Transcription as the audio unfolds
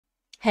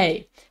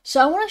Hey,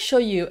 so I want to show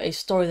you a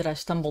story that I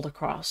stumbled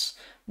across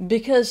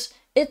because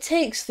it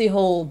takes the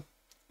whole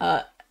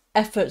uh,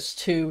 efforts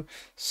to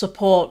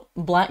support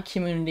black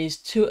communities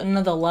to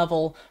another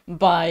level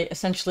by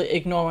essentially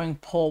ignoring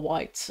poor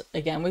whites.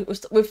 Again,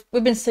 we've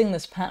been seeing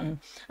this pattern,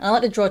 and I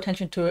like to draw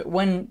attention to it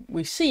when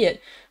we see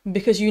it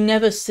because you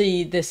never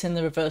see this in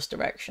the reverse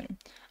direction.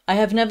 I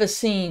have never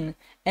seen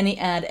any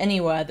ad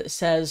anywhere that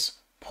says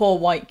poor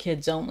white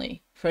kids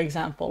only, for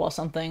example, or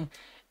something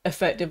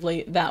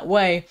effectively that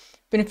way.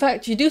 But in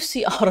fact, you do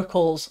see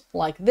articles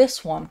like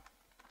this one,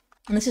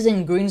 and this is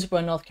in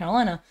Greensboro, North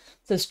Carolina.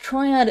 It says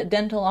Triad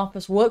Dental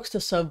Office works to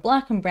serve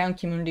black and brown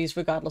communities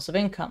regardless of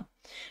income.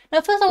 Now,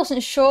 at first I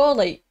wasn't sure,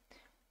 like,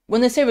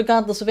 when they say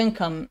regardless of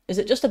income, is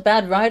it just a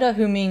bad writer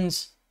who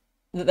means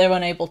that they're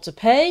unable to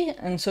pay,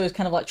 and so it's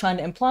kind of like trying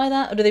to imply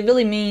that, or do they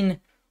really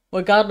mean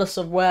regardless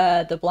of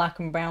where the black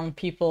and brown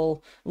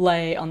people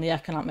lay on the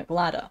economic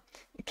ladder?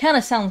 It kind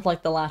of sounds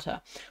like the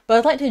latter, but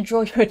I'd like to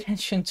draw your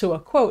attention to a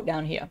quote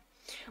down here,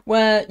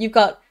 where you've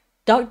got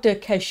Dr.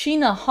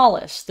 Kashina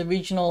Hollis, the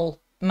regional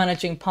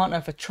managing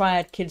partner for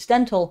Triad Kids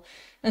Dental,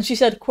 and she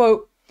said,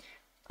 quote,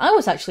 "I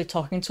was actually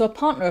talking to a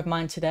partner of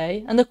mine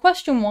today, and the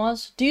question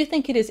was, do you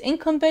think it is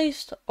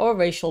income-based or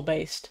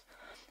racial-based?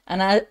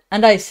 And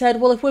I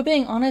said, well, if we're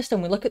being honest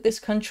and we look at this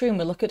country and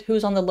we look at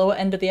who's on the lower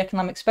end of the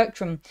economic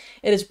spectrum,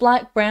 it is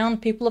black, brown,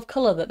 people of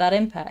color that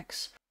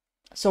impacts.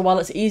 So while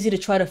it's easy to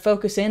try to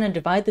focus in and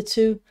divide the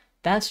two,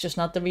 that's just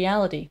not the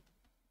reality."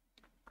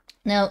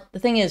 Now, the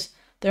thing is,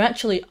 there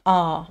actually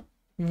are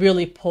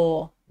really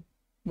poor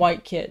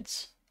white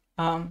kids.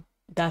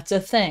 That's a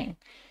thing.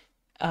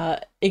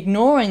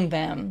 Ignoring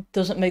them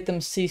doesn't make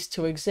them cease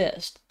to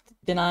exist.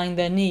 Denying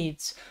their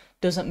needs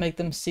doesn't make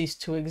them cease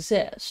to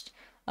exist.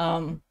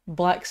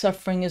 Black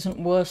suffering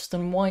isn't worse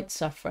than white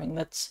suffering.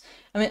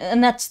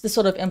 And that's the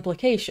sort of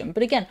implication.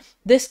 But again,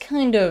 this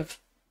kind of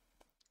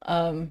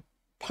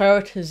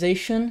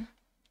prioritization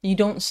you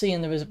don't see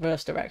in the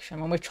reverse direction.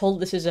 When we're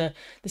told this is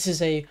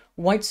a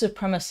white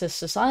supremacist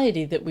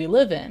society that we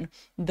live in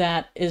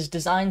that is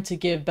designed to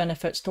give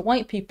benefits to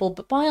white people,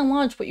 but by and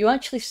large what you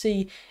actually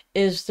see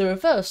is the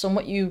reverse.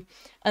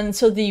 And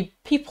so the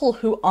people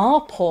who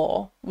are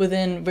poor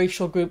within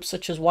racial groups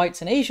such as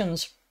whites and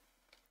Asians,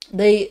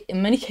 they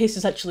in many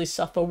cases actually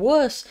suffer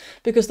worse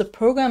because the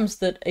programs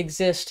that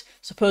exist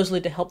supposedly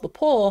to help the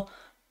poor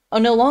are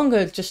no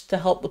longer just to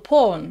help the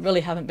poor, and really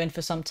haven't been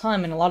for some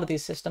time in a lot of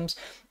these systems,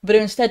 but are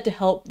instead to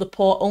help the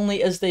poor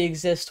only as they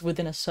exist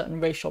within a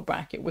certain racial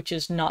bracket, which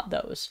is not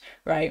those,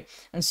 right?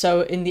 And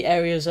so in the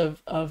areas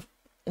of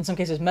in some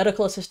cases,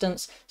 medical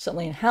assistance,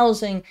 certainly in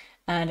housing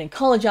and in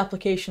college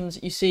applications,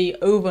 you see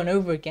over and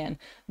over again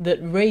that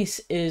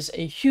race is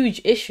a huge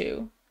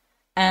issue,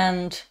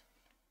 and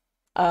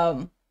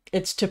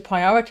it's to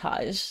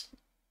prioritize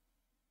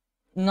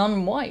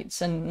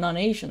non-whites and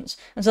non-Asians.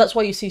 And so that's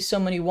why you see so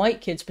many white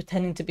kids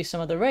pretending to be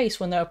some other race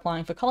when they're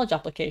applying for college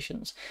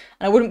applications.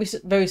 And I wouldn't be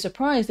very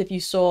surprised if you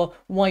saw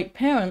white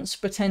parents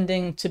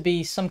pretending to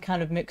be some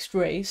kind of mixed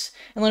race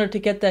in order to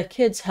get their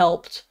kids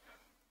helped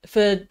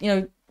for,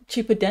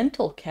 cheaper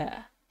dental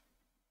care,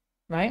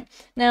 right?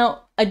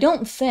 Now, I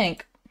don't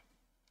think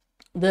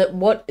that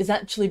what is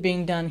actually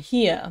being done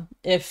here,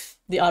 if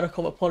the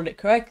article reported it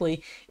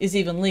correctly, is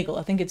even legal.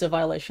 I think it's a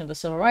violation of the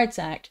Civil Rights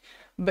Act.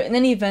 But in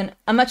any event,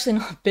 I'm actually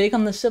not big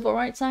on the Civil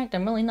Rights Act.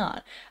 I'm really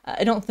not.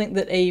 I don't think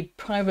that a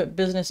private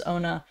business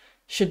owner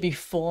should be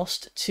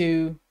forced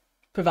to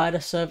provide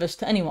a service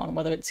to anyone,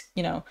 whether it's,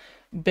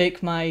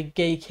 bake my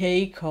gay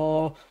cake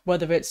or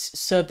whether it's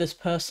serve this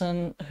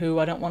person who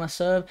I don't want to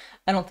serve.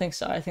 I don't think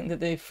so. I think that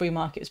the free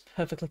market is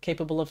perfectly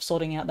capable of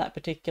sorting out that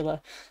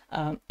particular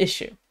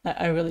issue.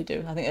 I really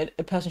do. I think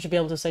a person should be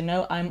able to say,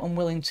 no, I'm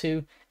unwilling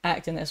to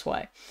act in this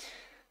way.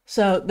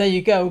 So there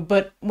you go.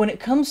 But when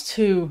it comes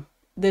to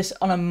this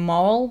on a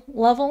moral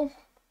level,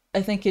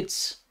 I think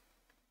it's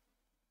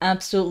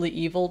absolutely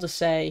evil to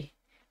say,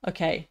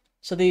 okay,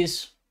 so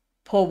these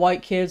poor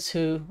white kids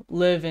who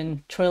live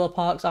in trailer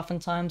parks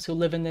oftentimes, who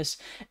live in this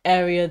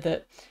area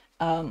that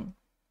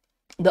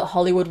that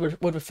Hollywood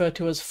would refer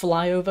to as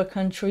flyover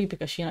country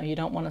because, you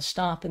don't want to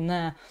stop in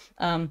there.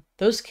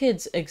 Those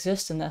kids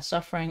exist and their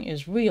suffering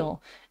is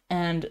real,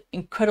 and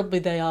incredibly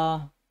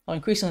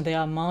increasingly they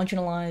are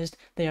marginalized,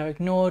 they are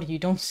ignored. You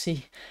don't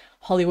see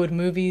Hollywood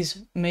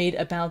movies made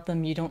about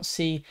them. You don't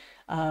see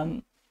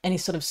any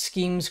sort of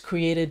schemes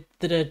created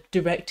that are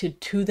directed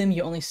to them.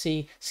 You only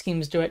see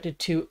schemes directed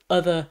to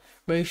other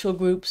racial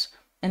groups,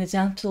 and it's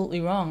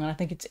absolutely wrong, and I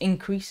think it's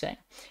increasing.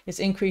 It's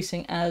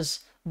increasing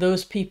as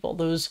those people,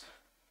 those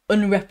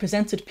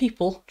unrepresented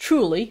people,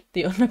 truly,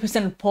 the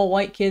unrepresented poor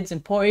white kids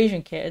and poor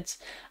Asian kids,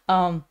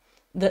 that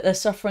they're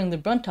suffering the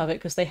brunt of it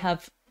because they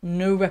have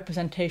no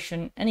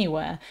representation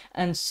anywhere,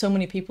 and so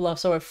many people are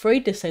so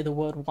afraid to say the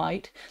word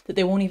white that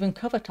they won't even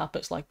cover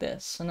topics like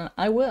this, and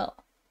I will.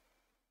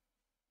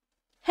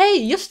 Hey,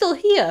 you're still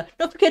here!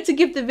 Don't forget to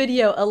give the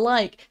video a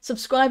like,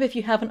 subscribe if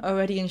you haven't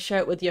already, and share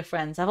it with your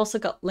friends. I've also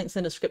got links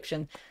in the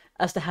description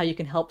as to how you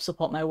can help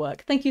support my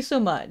work. Thank you so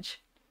much!